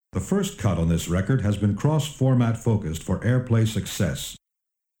The first cut on this record has been cross-format focused for airplay success.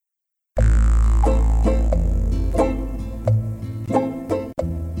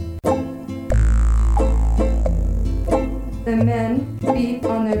 The men beat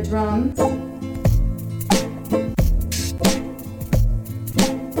on their drums.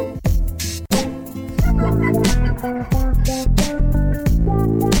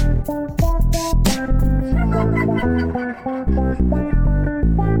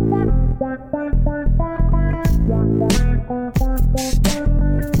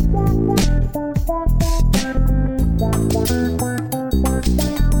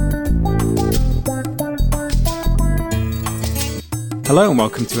 Hello and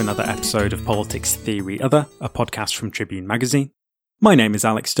welcome to another episode of Politics Theory Other, a podcast from Tribune Magazine. My name is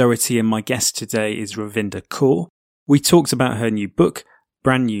Alex Doherty and my guest today is Ravinder Kaur. We talked about her new book,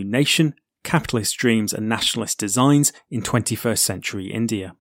 Brand New Nation, Capitalist Dreams and Nationalist Designs in 21st Century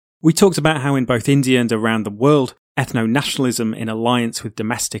India. We talked about how in both India and around the world, ethno-nationalism in alliance with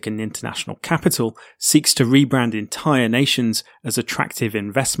domestic and international capital seeks to rebrand entire nations as attractive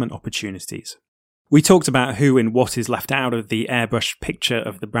investment opportunities. We talked about who and what is left out of the airbrushed picture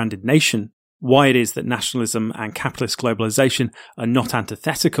of the branded nation, why it is that nationalism and capitalist globalization are not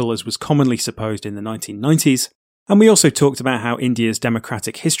antithetical as was commonly supposed in the 1990s, and we also talked about how India's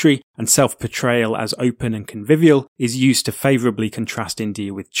democratic history and self-portrayal as open and convivial is used to favourably contrast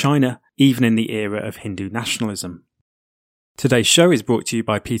India with China, even in the era of Hindu nationalism. Today's show is brought to you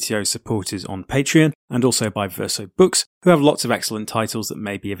by PTO supporters on Patreon and also by Verso Books, who have lots of excellent titles that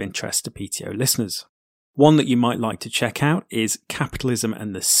may be of interest to PTO listeners. One that you might like to check out is Capitalism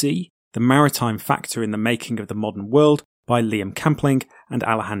and the Sea, the Maritime Factor in the Making of the Modern World by Liam Campling and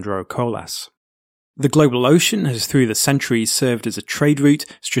Alejandro Colas. The global ocean has through the centuries served as a trade route,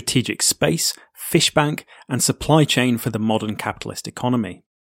 strategic space, fish bank and supply chain for the modern capitalist economy.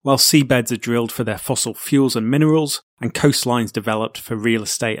 While seabeds are drilled for their fossil fuels and minerals, and coastlines developed for real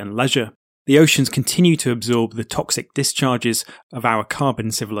estate and leisure, the oceans continue to absorb the toxic discharges of our carbon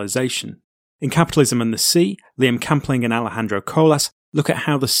civilization. In Capitalism and the Sea, Liam Campling and Alejandro Colas look at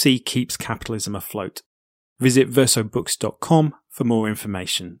how the sea keeps capitalism afloat. Visit versobooks.com for more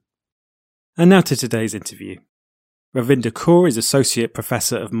information. And now to today's interview. Ravinder Kaur is Associate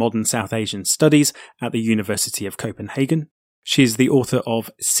Professor of Modern South Asian Studies at the University of Copenhagen. She is the author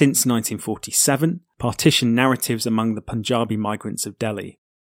of Since 1947, Partition Narratives Among the Punjabi Migrants of Delhi.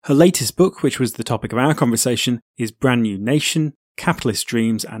 Her latest book, which was the topic of our conversation, is Brand New Nation, Capitalist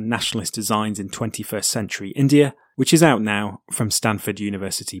Dreams and Nationalist Designs in 21st Century India, which is out now from Stanford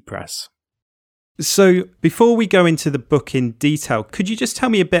University Press. So before we go into the book in detail, could you just tell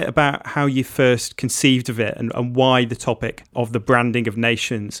me a bit about how you first conceived of it and why the topic of the branding of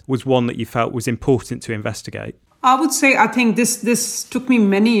nations was one that you felt was important to investigate? I would say I think this took me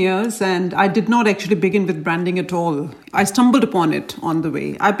many years and I did not actually begin with branding at all. I stumbled upon it on the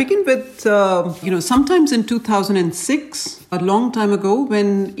way. I began with, sometimes in 2006, a long time ago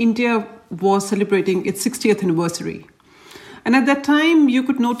when India was celebrating its 60th anniversary. And at that time, you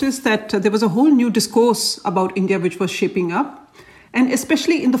could notice that there was a whole new discourse about India which was shaping up, and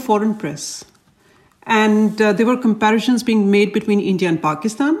especially in the foreign press. And there were comparisons being made between India and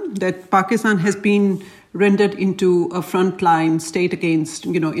Pakistan, that Pakistan has been rendered into a frontline state against,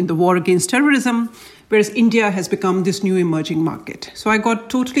 in the war against terrorism, whereas India has become this new emerging market. So I got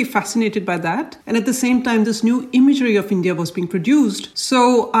totally fascinated by that. And at the same time, this new imagery of India was being produced.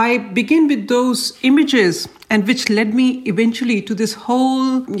 So I began with those images, and which led me eventually to this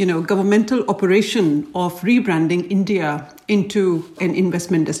whole, governmental operation of rebranding India into an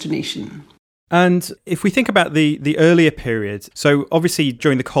investment destination. And if we think about the earlier period, so obviously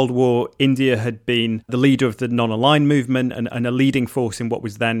during the Cold War, India had been the leader of the non-aligned movement and a leading force in what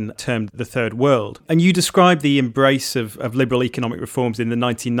was then termed the Third World. And you described the embrace of liberal economic reforms in the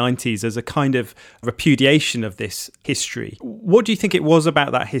 1990s as a kind of repudiation of this history. What do you think it was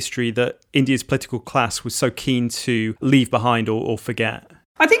about that history that India's political class was so keen to leave behind or forget?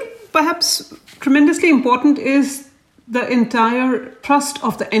 I think perhaps tremendously important is the entire thrust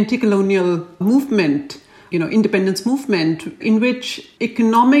of the anti-colonial movement, independence movement, in which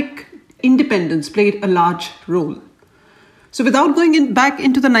economic independence played a large role. So without going back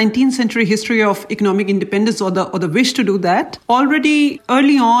into the 19th century history of economic independence or the wish to do that, already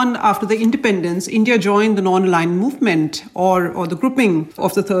early on after the independence, India joined the non-aligned movement or the grouping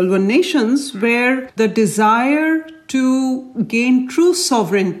of the Third World nations, where the desire to gain true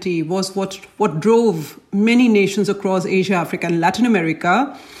sovereignty was what drove many nations across Asia, Africa, and Latin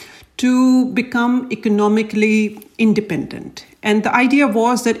America to become economically independent. And the idea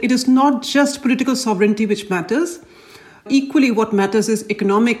was that it is not just political sovereignty which matters, equally what matters is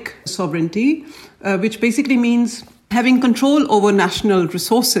economic sovereignty, which basically means having control over national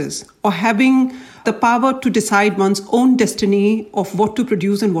resources or having the power to decide one's own destiny of what to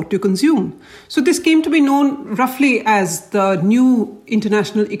produce and what to consume. So this came to be known roughly as the new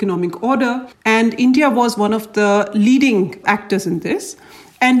international economic order, and India was one of the leading actors in this.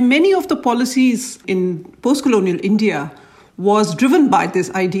 And many of the policies in post-colonial India was driven by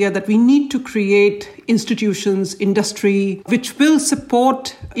this idea that we need to create institutions, industry, which will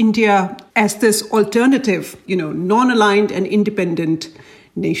support India as this alternative, non-aligned and independent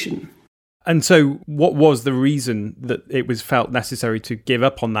nation. And so what was the reason that it was felt necessary to give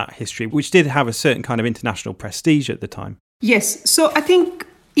up on that history, which did have a certain kind of international prestige at the time? Yes. So I think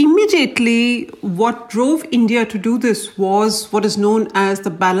immediately what drove India to do this was what is known as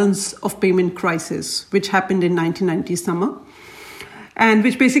the balance of payment crisis, which happened in 1990 summer, and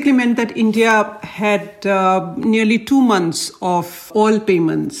which basically meant that India had nearly 2 months of oil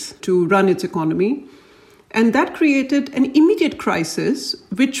payments to run its economy. And that created an immediate crisis,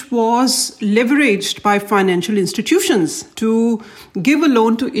 which was leveraged by financial institutions to give a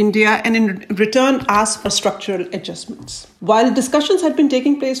loan to India and in return ask for structural adjustments. While discussions had been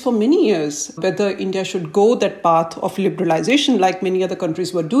taking place for many years, whether India should go that path of liberalization like many other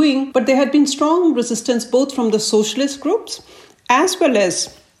countries were doing, but there had been strong resistance both from the socialist groups as well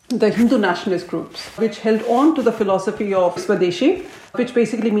as the Hindu nationalist groups, which held on to the philosophy of Swadeshi, which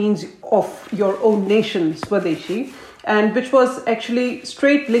basically means of your own nation, Swadeshi, and which was actually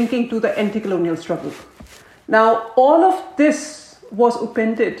straight linking to the anti-colonial struggle. Now, all of this was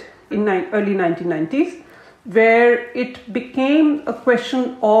upended in early 1990s, where it became a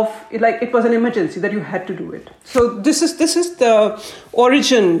question of, like, it was an emergency that you had to do it. So this is the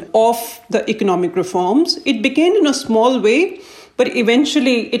origin of the economic reforms. It began in a small way, but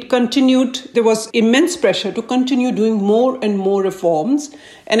eventually it continued. There was immense pressure to continue doing more and more reforms.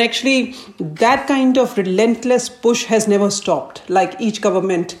 And actually, that kind of relentless push has never stopped. Like, each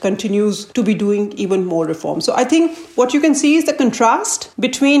government continues to be doing even more reforms. So I think what you can see is the contrast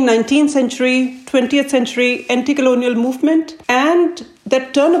between 19th century, 20th century anti-colonial movement and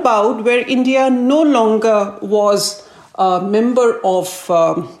that turnabout where India no longer was a member of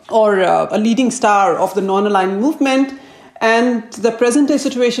or a leading star of the non-aligned movement. And the present day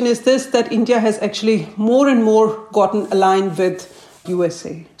situation is this, that India has actually more and more gotten aligned with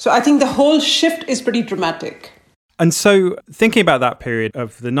USA. So I think the whole shift is pretty dramatic. And so thinking about that period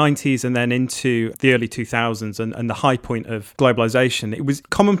of the 90s and then into the early 2000s and the high point of globalization, it was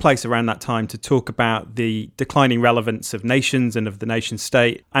commonplace around that time to talk about the declining relevance of nations and of the nation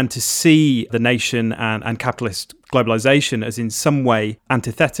state, and to see the nation and capitalist globalization as in some way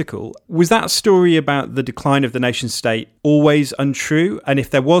antithetical. Was that story about the decline of the nation state always untrue? And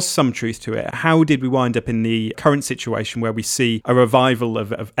if there was some truth to it, how did we wind up in the current situation where we see a revival of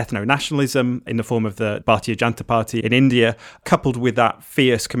ethno-nationalism in the form of the Bharatiya Janata Party in India, coupled with that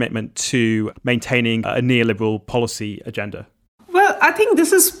fierce commitment to maintaining a neoliberal policy agenda? Well, I think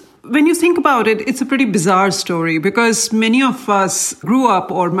this is, when you think about it, it's a pretty bizarre story because many of us grew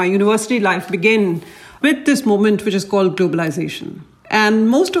up, or my university life began with this moment which is called globalization. And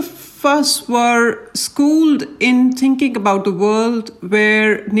most of us were schooled in thinking about the world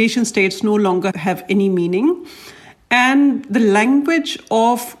where nation states no longer have any meaning. And the language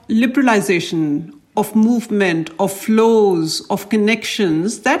of liberalization, of movement, of flows, of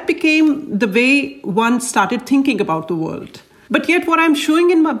connections, that became the way one started thinking about the world. But yet what I'm showing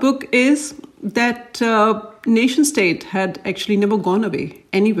in my book is that nation state had actually never gone away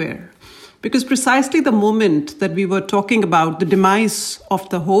anywhere. Because precisely the moment that we were talking about the demise of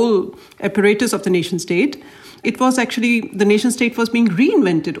the whole apparatus of the nation state, it was actually the nation state was being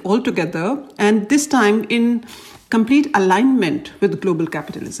reinvented altogether, and this time in complete alignment with global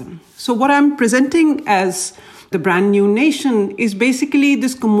capitalism. So what I'm presenting as the brand new nation is basically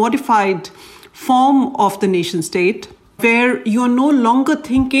this commodified form of the nation state, where you're no longer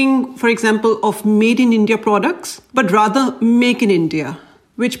thinking, for example, of made in India products, but rather make in India,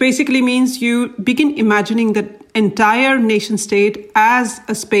 which basically means you begin imagining the entire nation state as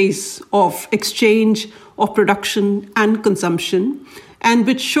a space of exchange, of production and consumption, and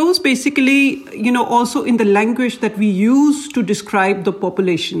which shows basically, also in the language that we use to describe the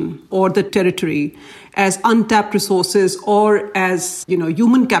population or the territory as untapped resources or as,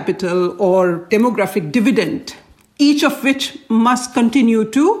 human capital or demographic dividend, each of which must continue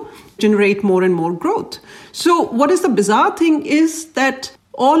to generate more and more growth. So what is the bizarre thing is that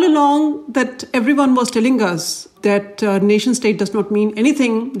all along that everyone was telling us that nation state does not mean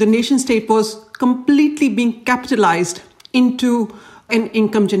anything, the nation state was completely being capitalized into an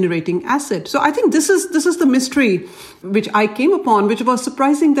income generating asset. So I think this is the mystery which I came upon, which was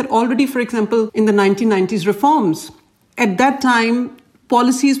surprising that already, for example, in the 1990s reforms, at that time,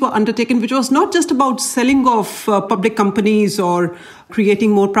 policies were undertaken, which was not just about selling off public companies or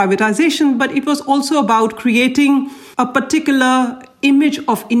creating more privatization, but it was also about creating a particular image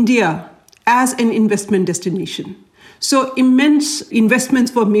of India as an investment destination. So immense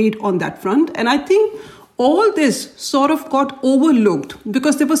investments were made on that front. And I think all this sort of got overlooked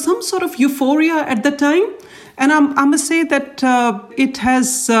because there was some sort of euphoria at the time. And I must say that it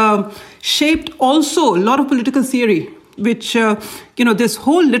has shaped also a lot of political theory, which, this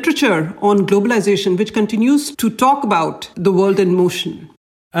whole literature on globalization, which continues to talk about the world in motion.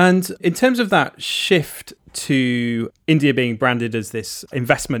 And in terms of that shift to India being branded as this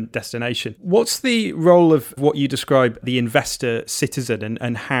investment destination, what's the role of what you describe the investor citizen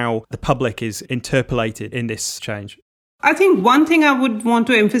and how the public is interpolated in this change? I think one thing I would want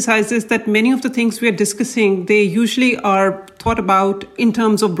to emphasize is that many of the things we are discussing, they usually are thought about in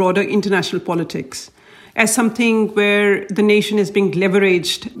terms of broader international politics as something where the nation is being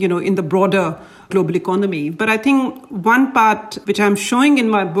leveraged, in the broader global economy. But I think one part which I'm showing in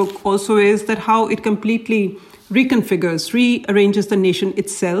my book also is that how it completely reconfigures, rearranges the nation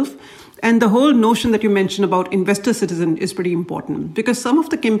itself. And the whole notion that you mentioned about investor citizen is pretty important because some of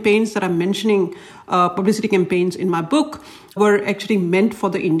the campaigns that I'm mentioning, publicity campaigns in my book, were actually meant for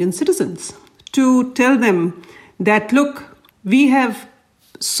the Indian citizens to tell them that, look, we have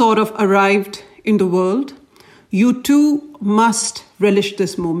sort of arrived in the world. You too must relish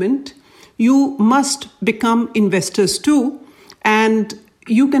this moment. You must become investors too, and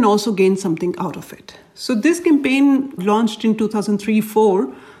you can also gain something out of it. So this campaign launched in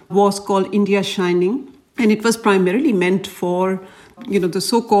 2003-04 was called India Shining, and it was primarily meant for the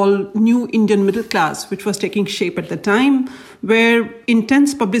so-called new Indian middle class, which was taking shape at the time, where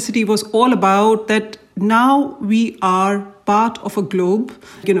intense publicity was all about that now we are part of a globe,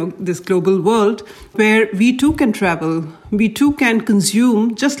 this global world, where we too can travel, we too can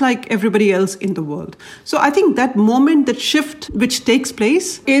consume just like everybody else in the world. So I think that moment, that shift which takes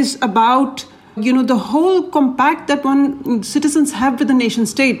place is about, the whole compact that citizens have with the nation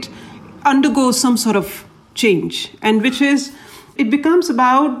state undergoes some sort of change, and which is, it becomes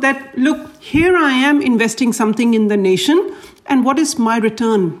about that, look, here I am investing something in the nation, and what is my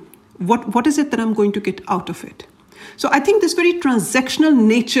return? What is it that I'm going to get out of it? So I think this very transactional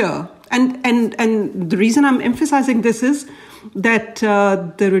nature, and the reason I'm emphasizing this is that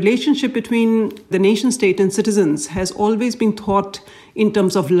the relationship between the nation state and citizens has always been thought in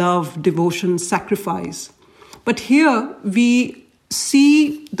terms of love, devotion, sacrifice. But here we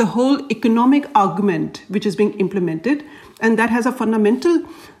see the whole economic argument which is being implemented, and that has a fundamental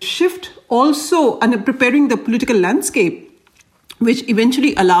shift also and preparing the political landscape, which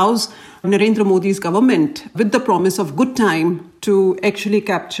eventually allows Narendra Modi's government, with the promise of good time, to actually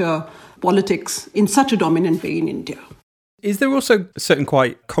capture politics in such a dominant way in India. Is there also certain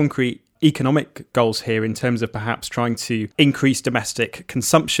quite concrete economic goals here in terms of perhaps trying to increase domestic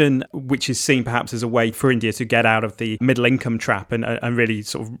consumption, which is seen perhaps as a way for India to get out of the middle income trap and really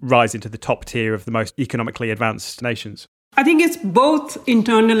sort of rise into the top tier of the most economically advanced nations? I think it's both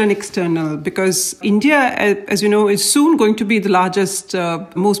internal and external because India, as you know, is soon going to be the largest,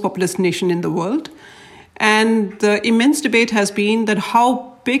 most populous nation in the world. And the immense debate has been that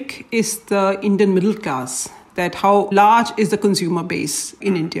how big is the Indian middle class, that how large is the consumer base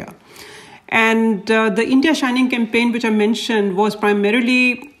in India. And the India Shining campaign, which I mentioned, was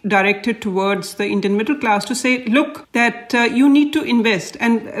primarily directed towards the Indian middle class to say, look, that you need to invest.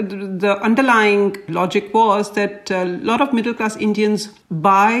 And the underlying logic was that a lot of middle class Indians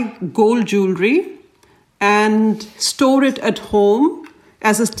buy gold jewelry and store it at home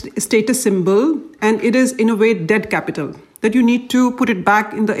as a status symbol. And it is, in a way, dead capital, that you need to put it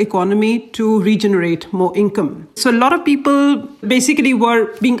back in the economy to regenerate more income. So a lot of people basically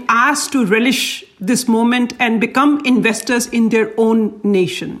were being asked to relish this moment and become investors in their own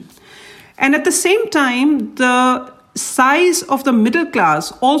nation. And at the same time, the size of the middle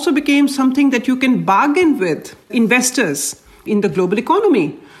class also became something that you can bargain with investors in the global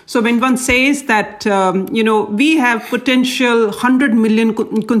economy. So when one says that, we have potential 100 million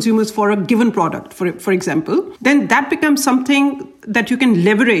consumers for a given product, for example, then that becomes something that you can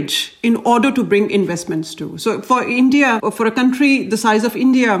leverage in order to bring investments to. So for India, or for a country the size of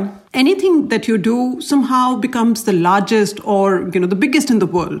India, anything that you do somehow becomes the largest or, the biggest in the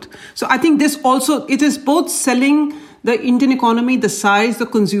world. So I think this also, it is both selling the Indian economy, the size, the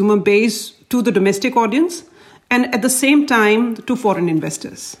consumer base to the domestic audience, and at the same time to foreign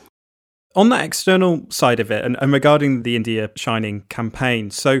investors. On that external side of it, and regarding the India Shining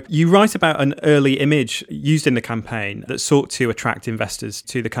campaign, so you write about an early image used in the campaign that sought to attract investors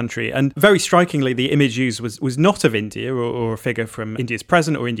to the country. And very strikingly, the image used was not of India or a figure from India's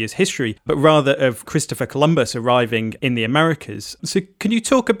present or India's history, but rather of Christopher Columbus arriving in the Americas. So can you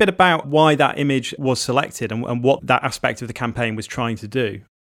talk a bit about why that image was selected and what that aspect of the campaign was trying to do?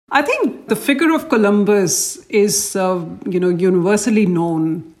 I think the figure of Columbus is, universally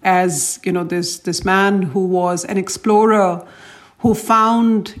known as, this man who was an explorer who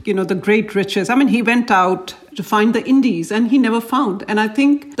found, the great riches. I mean, he went out to find the Indies and he never found. And I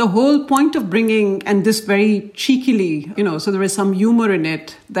think the whole point of bringing, and this very cheekily, so there is some humor in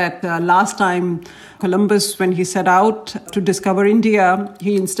it, that last time Columbus, when he set out to discover India,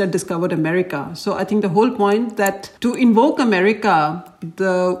 he instead discovered America. So I think the whole point that to invoke America,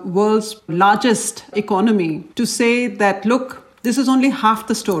 the world's largest economy, to say that, look, this is only half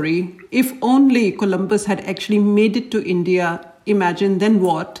the story. If only Columbus had actually made it to India, imagine, then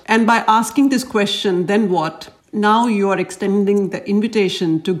what? And by asking this question, then what? Now you are extending the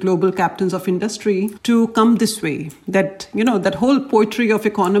invitation to global captains of industry to come this way. That, that whole poetry of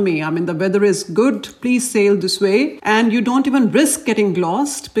economy. I mean, the weather is good, please sail this way. And you don't even risk getting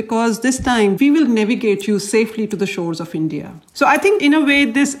lost because this time we will navigate you safely to the shores of India. So I think in a way,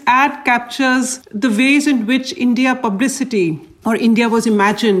 this ad captures the ways in which India publicity or India was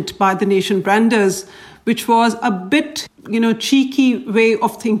imagined by the nation branders, which was a bit, cheeky way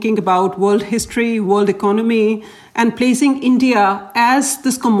of thinking about world history, world economy, and placing India as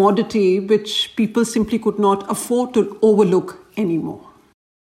this commodity which people simply could not afford to overlook anymore.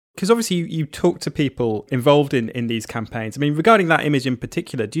 Because obviously you talk to people involved in these campaigns. I mean, regarding that image in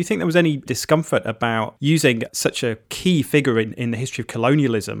particular, do you think there was any discomfort about using such a key figure in the history of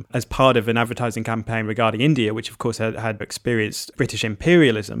colonialism as part of an advertising campaign regarding India, which of course had experienced British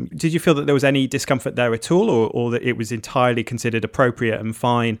imperialism? Did you feel that there was any discomfort there at all, or that it was entirely considered appropriate and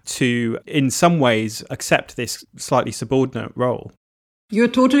fine to, in some ways, accept this slightly subordinate role? You're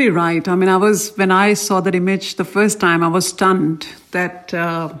totally right. I mean, when I saw that image the first time, I was stunned that,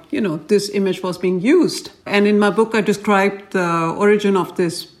 this image was being used. And in my book, I described the origin of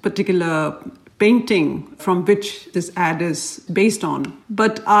this particular painting from which this ad is based on.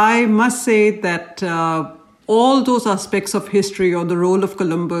 But I must say that all those aspects of history or the role of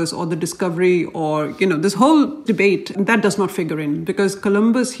Columbus or the discovery or, this whole debate, that does not figure in because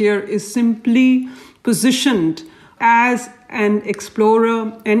Columbus here is simply positioned as an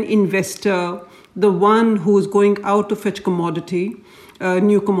explorer, an investor, the one who's going out to fetch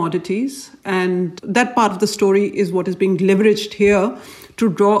new commodities. And that part of the story is what is being leveraged here to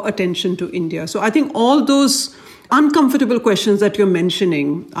draw attention to India. So I think all those uncomfortable questions that you're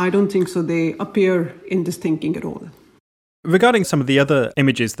mentioning, I don't think so they appear in this thinking at all. Regarding some of the other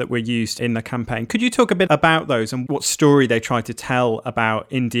images that were used in the campaign, could you talk a bit about those and what story they try to tell about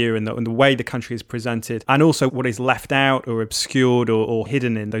India and the way the country is presented, and also what is left out or obscured or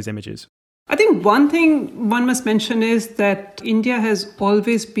hidden in those images? I think one thing one must mention is that India has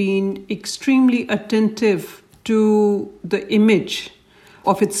always been extremely attentive to the image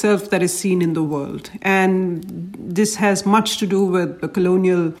of itself that is seen in the world. And this has much to do with the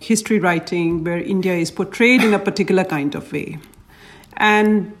colonial history writing where India is portrayed in a particular kind of way.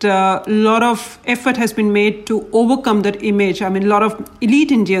 And a lot of effort has been made to overcome that image. I mean, a lot of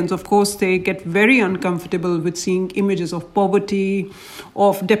elite Indians, of course, they get very uncomfortable with seeing images of poverty,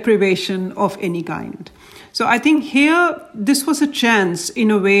 of deprivation of any kind. So I think here, this was a chance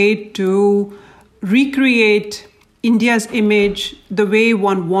in a way to recreate India's image the way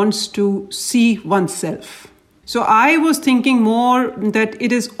one wants to see oneself. So I was thinking more that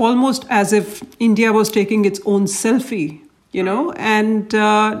it is almost as if India was taking its own selfie,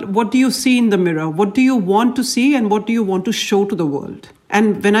 and what do you see in the mirror? What do you want to see and what do you want to show to the world?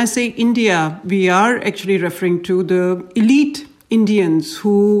 And when I say India, we are actually referring to the elite Indians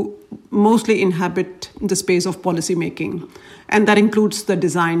who mostly inhabit the space of policy making. And that includes the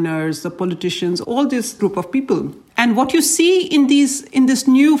designers, the politicians, all this group of people. And what you see in this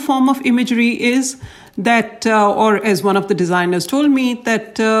new form of imagery is that, or as one of the designers told me,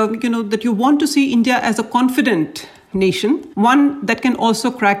 that that you want to see India as a confident nation, one that can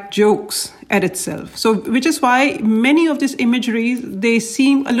also crack jokes at itself. So, which is why many of these imageries, they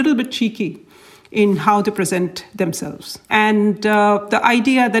seem a little bit cheeky in how they present themselves. And the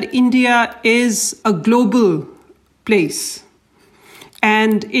idea that India is a global place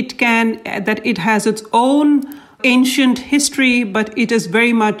and it has its own ancient history, but it is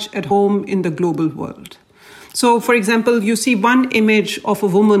very much at home in the global world. So, for example, you see one image of a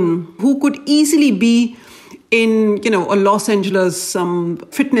woman who could easily be in, a Los Angeles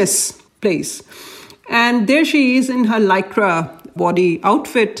fitness place. And there she is in her lycra body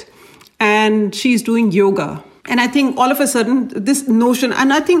outfit, and she's doing yoga. And I think all of a sudden this notion,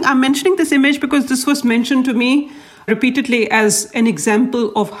 and I think I'm mentioning this image because this was mentioned to me repeatedly as an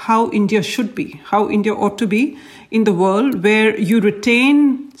example of how India should be, how India ought to be in the world, where you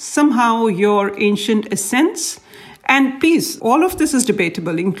retain somehow your ancient essence and peace. All of this is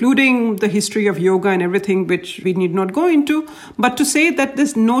debatable, including the history of yoga and everything, which we need not go into. But to say that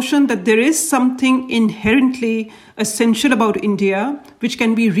this notion that there is something inherently essential about India, which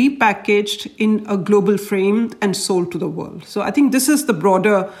can be repackaged in a global frame and sold to the world. So I think this is the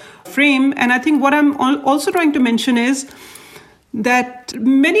broader frame. And I think what I'm also trying to mention is that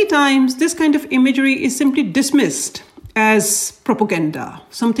many times this kind of imagery is simply dismissed as propaganda,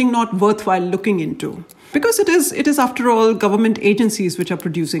 something not worthwhile looking into. Because it is after all government agencies which are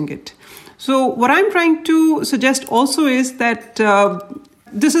producing it. So what I'm trying to suggest also is that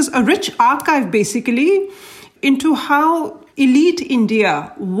this is a rich archive basically into how elite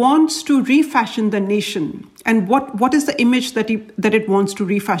India wants to refashion the nation and what is the image that it wants to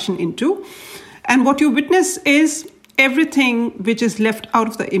refashion into. And what you witness is everything which is left out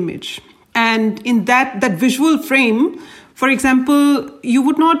of the image. And in that visual frame, for example, you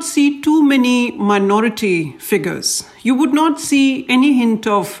would not see too many minority figures. You would not see any hint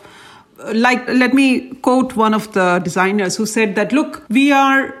of, let me quote one of the designers who said that, look, we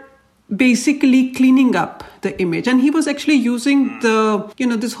are basically cleaning up the image. And he was actually using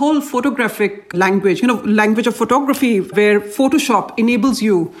this whole photographic language, language of photography, where Photoshop enables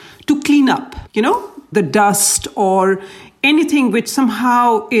you to clean up, the dust or anything which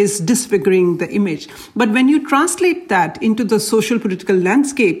somehow is disfiguring the image. But when you translate that into the social political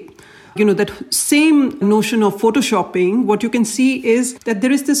landscape, that same notion of photoshopping, what you can see is that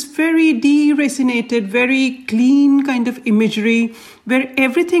there is this very deracinated, very clean kind of imagery where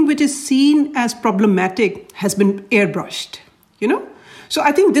everything which is seen as problematic has been airbrushed, So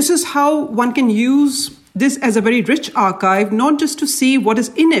I think this is how one can use this as a very rich archive, not just to see what is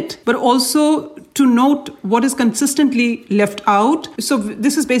in it, but also to note what is consistently left out. So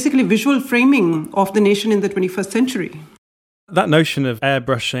this is basically visual framing of the nation in the 21st century. That notion of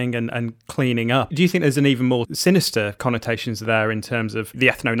airbrushing and cleaning up, do you think there's an even more sinister connotations there in terms of the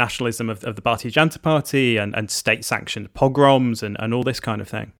ethno-nationalism of the Bharatiya Janata Party and state-sanctioned pogroms and all this kind of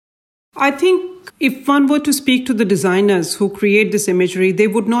thing? I think if one were to speak to the designers who create this imagery, they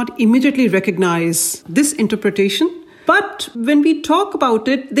would not immediately recognize this interpretation. But when we talk about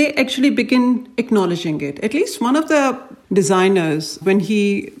it, they actually begin acknowledging it. At least one of the designers, when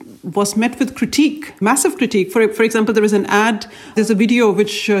he was met with critique, massive critique. For example, there is an ad, there's a video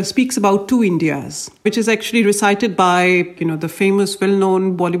which speaks about two Indias, which is actually recited by, the famous,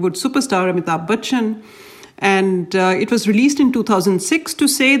 well-known Bollywood superstar Amitabh Bachchan. And it was released in 2006 to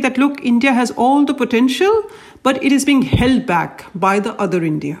say that, look, India has all the potential, but it is being held back by the other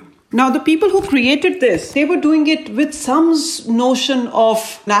India. Now, the people who created this, they were doing it with some notion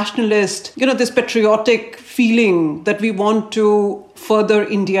of nationalist, this patriotic feeling that we want to further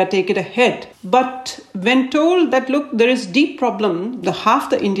India, take it ahead. But when told that, look, there is deep problem, half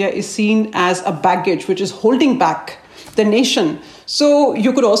the India is seen as a baggage which is holding back the nation. So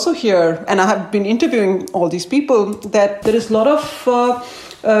you could also hear, and I have been interviewing all these people, that there is a lot of,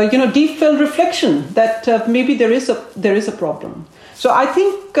 deep felt reflection that maybe there is a problem. So I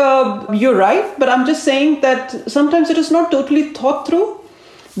think you're right, but I'm just saying that sometimes it is not totally thought through,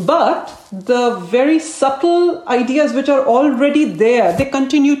 but the very subtle ideas which are already there, they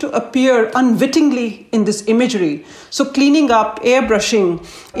continue to appear unwittingly in this imagery. So cleaning up, airbrushing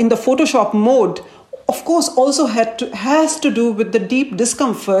in the Photoshop mode, of course, also has to do with the deep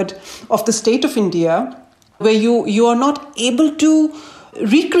discomfort of the state of India, where you are not able to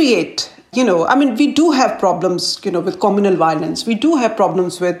recreate. We do have problems, with communal violence. We do have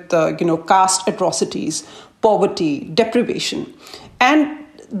problems with, caste atrocities, poverty, deprivation. And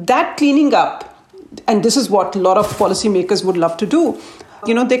that cleaning up, and this is what a lot of policymakers would love to do,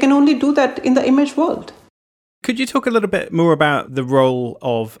 they can only do that in the image world. Could you talk a little bit more about the role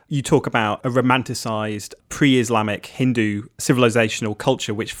of, you talk about a romanticized pre-Islamic Hindu civilizational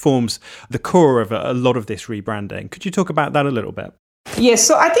culture, which forms the core of a lot of this rebranding. Could you talk about that a little bit? Yes,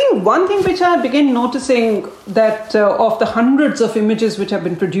 so I think one thing which I began noticing that of the hundreds of images which have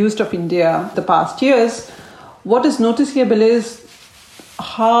been produced of India the past years, what is noticeable is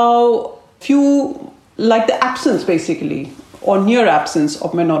how few, like the absence basically, or near absence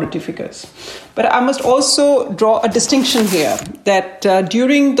of minority figures. But I must also draw a distinction here that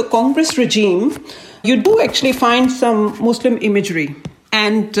during the Congress regime, you do actually find some Muslim imagery.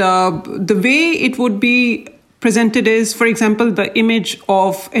 And the way it would be presented is, for example, the image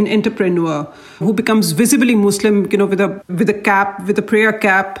of an entrepreneur who becomes visibly Muslim, with a cap, with a prayer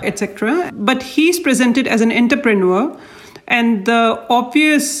cap, etc. But he's presented as an entrepreneur. And the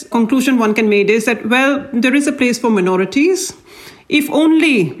obvious conclusion one can make is that, well, there is a place for minorities if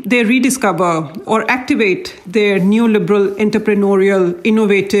only they rediscover or activate their neoliberal, entrepreneurial,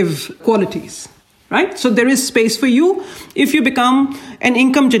 innovative qualities. Right? So there is space for you if you become an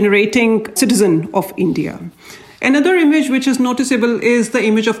income-generating citizen of India. Another image which is noticeable is the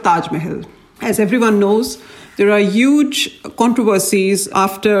image of Taj Mahal. As everyone knows, there are huge controversies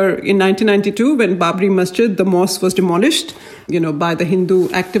after, in 1992, when Babri Masjid, the mosque, was demolished, by the Hindu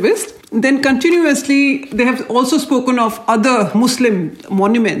activist. Then continuously, they have also spoken of other Muslim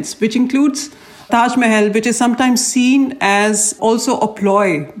monuments, which includes Taj Mahal, which is sometimes seen as also a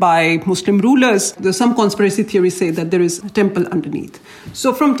ploy by Muslim rulers. There's some conspiracy theories say that there is a temple underneath.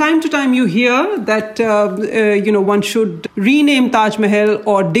 So from time to time you hear that, one should rename Taj Mahal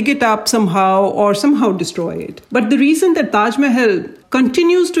or dig it up somehow or somehow destroy it. But the reason that Taj Mahal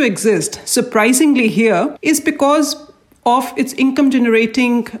continues to exist, surprisingly here, is because of its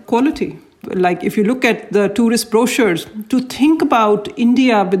income-generating quality. Like if you look at the tourist brochures, to think about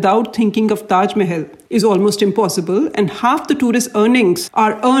India without thinking of Taj Mahal is almost impossible. And half the tourist earnings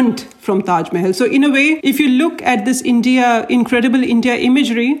are earned from Taj Mahal. So in a way, if you look at this incredible India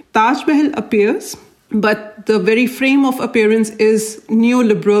imagery, Taj Mahal appears, but the very frame of appearance is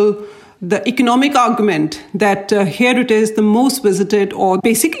neoliberal. The economic argument that here it is the most visited or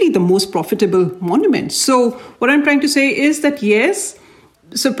basically the most profitable monument. So what I'm trying to say is that yes,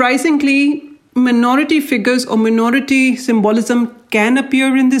 surprisingly, minority figures or minority symbolism can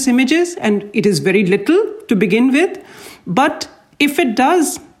appear in these images, and it is very little to begin with. But if it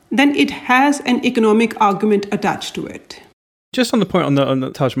does, then it has an economic argument attached to it. Just on the point on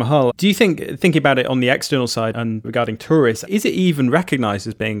the Taj Mahal, do you thinking about it on the external side and regarding tourists, is it even recognised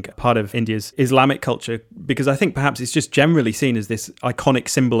as being part of India's Islamic culture? Because I think perhaps it's just generally seen as this iconic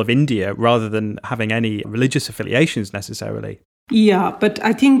symbol of India rather than having any religious affiliations necessarily. Yeah, but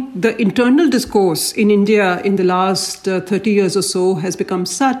I think the internal discourse in India in the last 30 years or so has become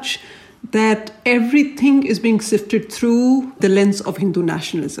such that everything is being sifted through the lens of Hindu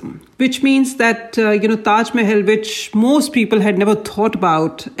nationalism, which means that, Taj Mahal, which most people had never thought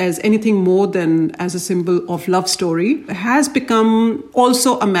about as anything more than as a symbol of love story, has become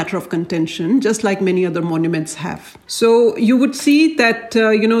also a matter of contention, just like many other monuments have. So you would see that,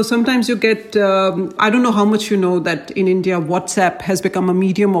 sometimes you get, I don't know how much you know that in India, WhatsApp has become a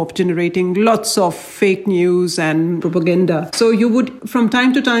medium of generating lots of fake news and propaganda. So you would, from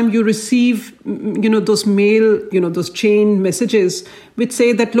time to time, you receive, those mail, those chain messages which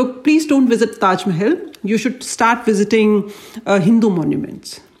say that, look, please don't visit Taj Mahal. You should start visiting Hindu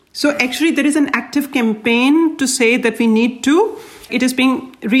monuments. So actually there is an active campaign to say that it is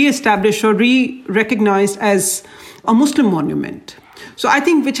being re-established or re-recognized as a Muslim monument. So I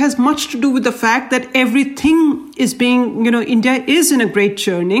think which has much to do with the fact that everything is being, India is in a great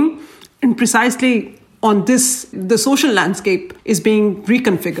churning, and precisely on this, the social landscape is being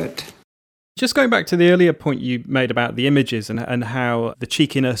reconfigured. Just going back to the earlier point you made about the images and how the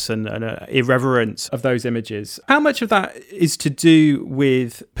cheekiness and irreverence of those images, how much of that is to do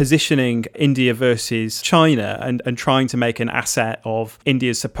with positioning India versus China and trying to make an asset of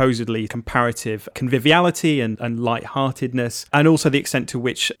India's supposedly comparative conviviality and lightheartedness, and also the extent to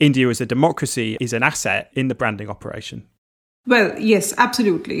which India as a democracy is an asset in the branding operation? Well, yes,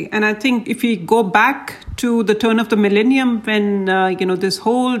 absolutely. And I think if we go back to the turn of the millennium when, this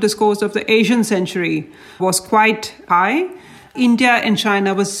whole discourse of the Asian century was quite high, India and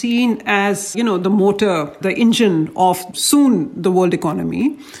China were seen as, the motor, the engine of soon the world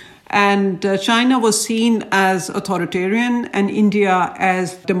economy. And China was seen as authoritarian and India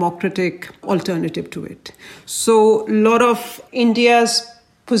as democratic alternative to it. So a lot of India's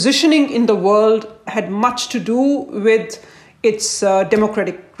positioning in the world had much to do with its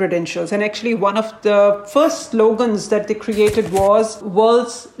democratic credentials. And actually one of the first slogans that they created was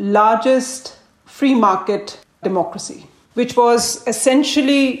world's largest free market democracy, which was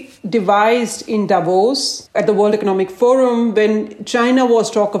essentially devised in Davos at the World Economic Forum when China was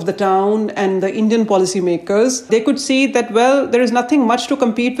talk of the town and the Indian policymakers. They could see that, well, there is nothing much to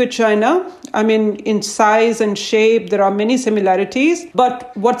compete with China. I mean, in size and shape, there are many similarities.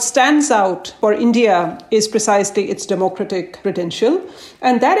 But what stands out for India is precisely its democratic credential.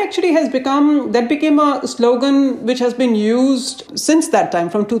 And that actually became a slogan which has been used since that time,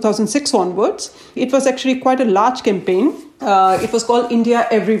 from 2006 onwards. It was actually quite a large campaign. It was called India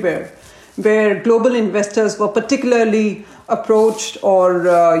Everywhere. where global investors were particularly approached, or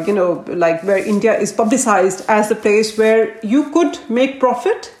where India is publicized as the place where you could make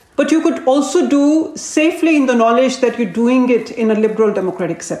profit, but you could also do safely in the knowledge that you're doing it in a liberal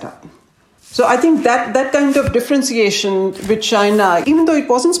democratic setup. So I think that kind of differentiation with China, even though it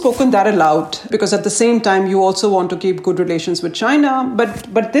wasn't spoken that aloud, because at the same time you also want to keep good relations with China,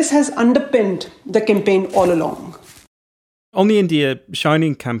 but this has underpinned the campaign all along. On the India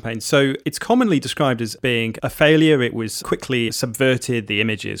Shining campaign, so it's commonly described as being a failure. It was quickly subverted, the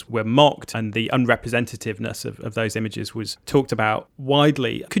images were mocked, and the unrepresentativeness of those images was talked about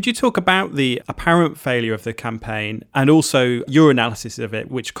widely. Could you talk about the apparent failure of the campaign and also your analysis of it,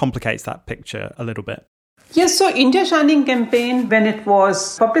 which complicates that picture a little bit? Yes, so India Shining campaign, when it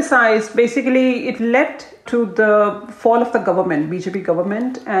was publicized, basically it led to the fall of the government, BJP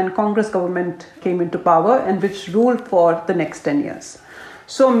government, and Congress government came into power, and which ruled for the next 10 years.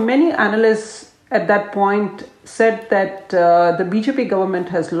 So many analysts at that point said that the BJP government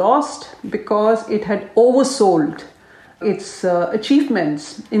has lost because it had oversold its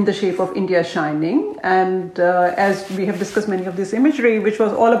achievements in the shape of India Shining. And as we have discussed many of this imagery, which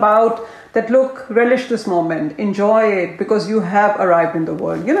was all about that, look, relish this moment, enjoy it because you have arrived in the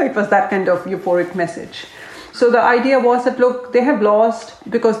world. It was that kind of euphoric message. So the idea was that, look, they have lost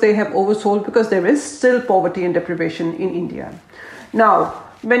because they have oversold, because there is still poverty and deprivation in India. Now,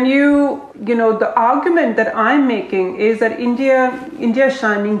 when the argument that I'm making is that India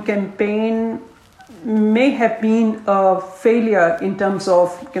Shining campaign may have been a failure in terms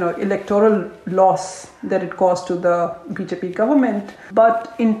of electoral loss that it caused to the BJP government,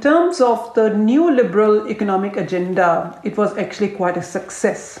 but in terms of the neoliberal economic agenda, it was actually quite a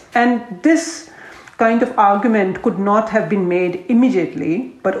success. And this kind of argument could not have been made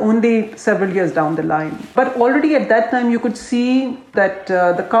immediately, but only several years down the line. But already at that time, you could see that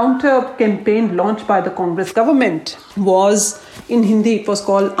the counter campaign launched by the Congress government was, in Hindi, it was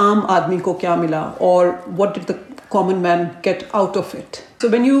called Aam Aadmi Ko Kya Mila, or what did the common man get out of it? So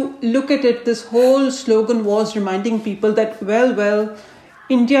when you look at it, this whole slogan was reminding people that, well,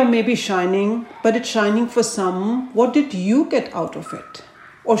 India may be shining, but it's shining for some. What did you get out of it?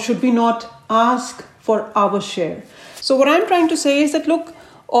 Or should we not ask for our share? So what I'm trying to say is that, look,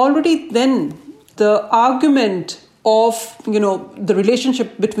 already then the argument of, the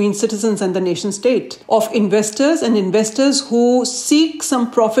relationship between citizens and the nation state, of investors and investors who seek some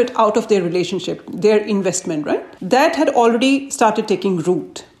profit out of their relationship, their investment, right? That had already started taking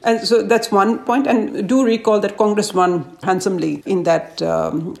root. And so that's one point. And do recall that Congress won handsomely in that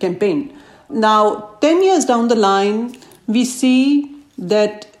campaign. Now, 10 years down the line, we see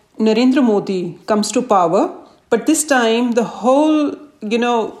that Narendra Modi comes to power, but this time the whole,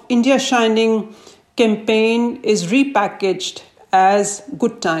 India Shining campaign is repackaged as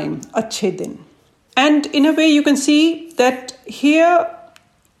good time, Achhe Din. And in a way you can see that here,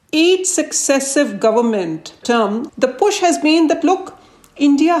 each successive government term, the push has been that, look,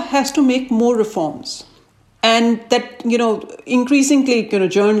 India has to make more reforms. And that, increasingly,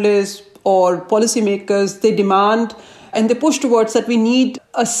 journalists or policymakers, they demand and they push towards that we need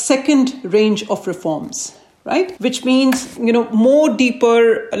a second range of reforms, right? Which means, more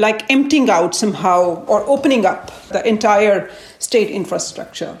deeper, like emptying out somehow or opening up the entire state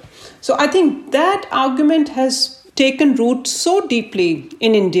infrastructure. So I think that argument has taken root so deeply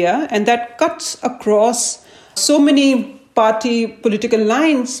in India, and that cuts across so many party political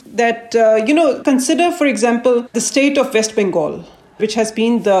lines that, consider, for example, the state of West Bengal, which has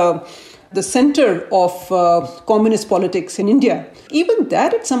been the center of communist politics in India. Even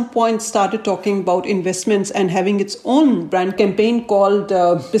that at some point started talking about investments and having its own brand campaign called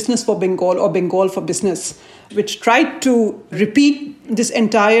Business for Bengal or Bengal for Business, which tried to repeat this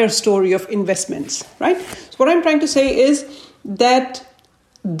entire story of investments, right? So what I'm trying to say is that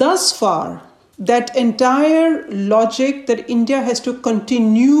thus far, that entire logic that India has to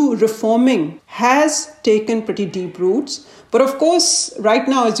continue reforming has taken pretty deep roots. But of course, right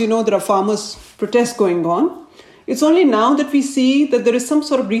now, as you know, there are farmers' protests going on. It's only now that we see that there is some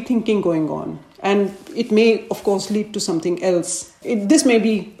sort of rethinking going on. And it may, of course, lead to something else. This may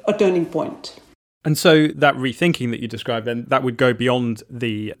be a turning point. And so that rethinking that you described, then, that would go beyond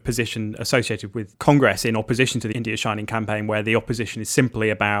the position associated with Congress in opposition to the India Shining campaign, where the opposition is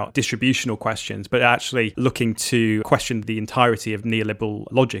simply about distributional questions, but actually looking to question the entirety of neoliberal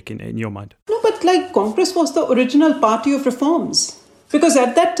logic in your mind. No, but Congress was the original party of reforms. Because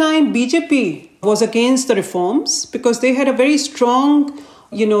at that time, BJP was against the reforms because they had a very strong,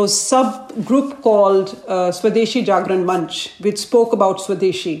 subgroup called Swadeshi Jagran Manch, which spoke about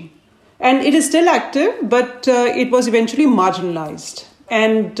Swadeshi. And it is still active, but it was eventually marginalized.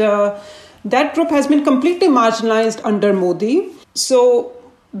 And that group has been completely marginalized under Modi. So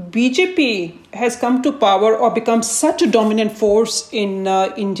BJP has come to power or become such a dominant force in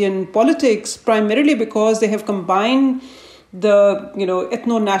Indian politics, primarily because they have combined the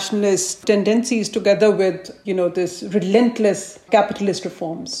ethno-nationalist tendencies together with this relentless capitalist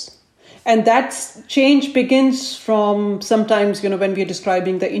reforms. And that change begins from sometimes when we are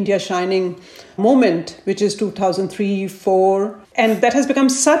describing the India Shining moment, which is 2003-04, and that has become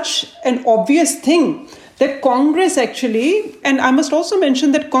such an obvious thing that Congress actually, and I must also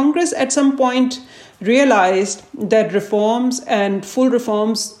mention that Congress at some point realized that reforms and full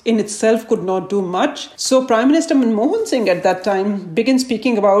reforms in itself could not do much. So Prime Minister Manmohan Singh at that time began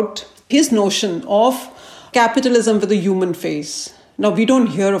speaking about his notion of capitalism with a human face. Now, we don't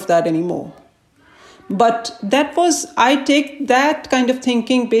hear of that anymore. But I take that kind of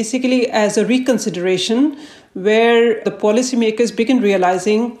thinking basically as a reconsideration where the policymakers begin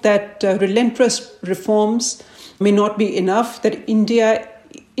realizing that relentless reforms may not be enough, that India,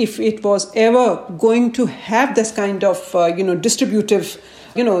 if it was ever going to have this kind of, distributive,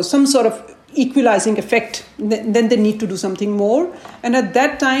 some sort of equalizing effect, then they need to do something more. And at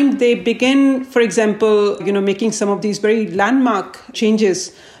that time, they began, for example, making some of these very landmark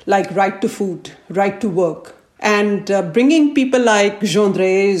changes like right to food, right to work, and bringing people like Jean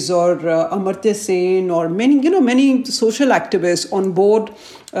Drèze or Amartya Sen or many social activists on board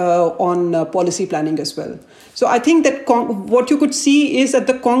on policy planning as well. So I think that what you could see is that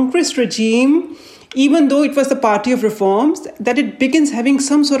the Congress regime, even though it was the party of reforms, that it begins having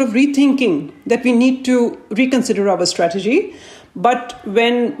some sort of rethinking that we need to reconsider our strategy. But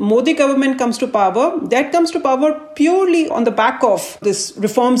when Modi government comes to power, that comes to power purely on the back of this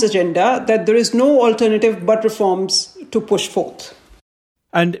reforms agenda, that there is no alternative but reforms to push forth.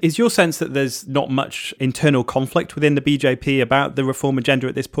 And is your sense that there's not much internal conflict within the BJP about the reform agenda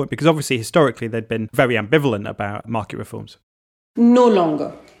at this point? Because obviously, historically, they'd been very ambivalent about market reforms. No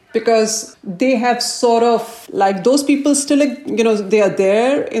longer. Because they have sort of, like those people still, they are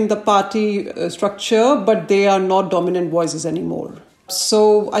there in the party structure, but they are not dominant voices anymore.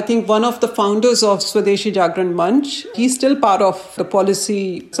 So I think one of the founders of Swadeshi Jagran Manch, he's still part of the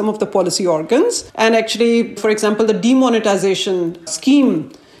policy, some of the policy organs. And actually, for example, the demonetization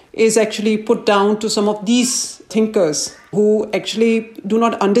scheme is actually put down to some of these thinkers who actually do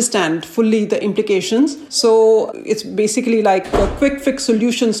not understand fully the implications. So it's basically like quick fix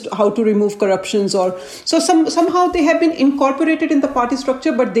solutions to how to remove corruptions somehow they have been incorporated in the party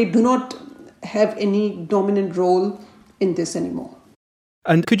structure, but they do not have any dominant role in this anymore.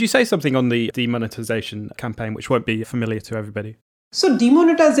 And could you say something on the demonetization campaign, which won't be familiar to everybody? So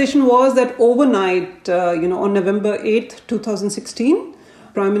demonetization was that overnight, on November 8th, 2016,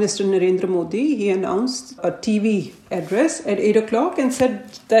 Prime Minister Narendra Modi, he announced a TV address at 8 o'clock and said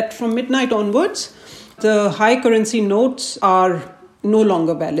that from midnight onwards, the high currency notes are no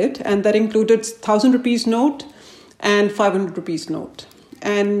longer valid. And that included 1,000 rupees note and 500 rupees note.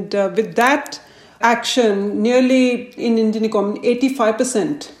 And with that action, nearly in Indian economy,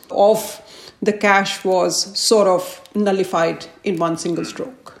 85% of the cash was sort of nullified in one single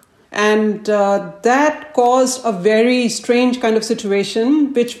stroke. And that caused a very strange kind of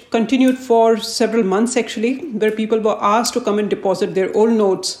situation, which continued for several months, actually, where people were asked to come and deposit their old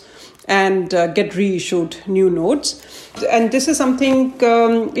notes and get reissued new notes. And this is something,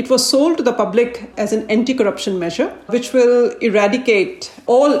 it was sold to the public as an anti-corruption measure, which will eradicate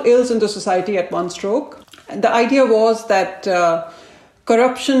all ills in the society at one stroke. And the idea was that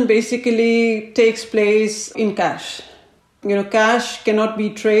corruption basically takes place in cash. Cash cannot be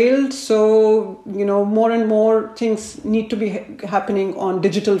trailed. So, more and more things need to be happening on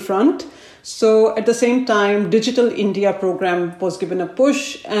digital front. So at the same time, Digital India program was given a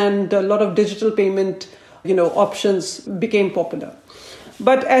push and a lot of digital payment, options became popular.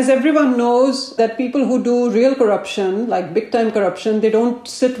 But as everyone knows, that people who do real corruption, like big time corruption, they don't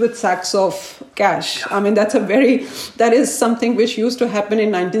sit with sacks of cash. I mean, that is something which used to happen in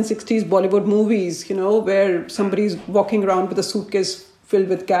 1960s Bollywood movies, where somebody's walking around with a suitcase filled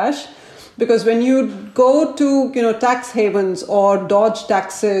with cash. Because when you go to, tax havens or dodge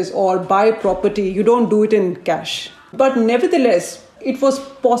taxes or buy property, you don't do it in cash. But nevertheless, it was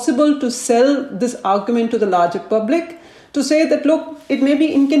possible to sell this argument to the larger public, to say that, look, it may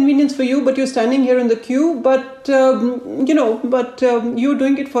be inconvenience for you, but you're standing here in the queue, but you're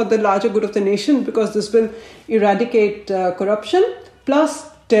doing it for the larger good of the nation, because this will eradicate corruption plus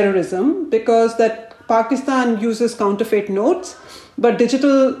terrorism, because that Pakistan uses counterfeit notes, but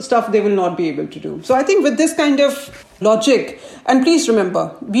digital stuff they will not be able to do. So I think with this kind of logic, and please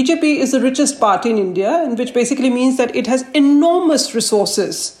remember, BJP is the richest party in India, and which basically means that it has enormous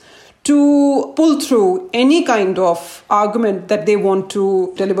resources to pull through any kind of argument that they want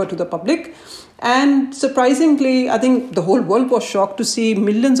to deliver to the public. And surprisingly, I think the whole world was shocked to see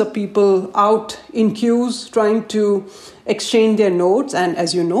millions of people out in queues trying to exchange their notes. And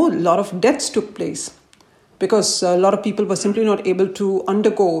as you know, a lot of deaths took place because a lot of people were simply not able to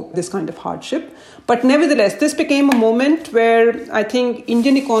undergo this kind of hardship. But nevertheless, this became a moment where I think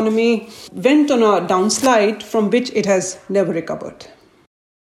Indian economy went on a downslide from which it has never recovered.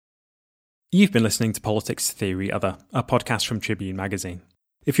 You've been listening to Politics Theory Other, a podcast from Tribune Magazine.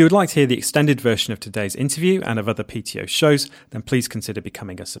 If you would like to hear the extended version of today's interview and of other PTO shows, then please consider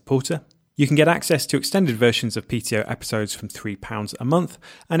becoming a supporter. You can get access to extended versions of PTO episodes from £3 a month,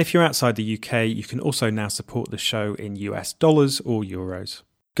 and if you're outside the UK, you can also now support the show in US dollars or euros.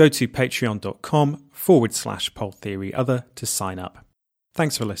 Go to patreon.com/poltheoryother to sign up.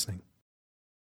 Thanks for listening.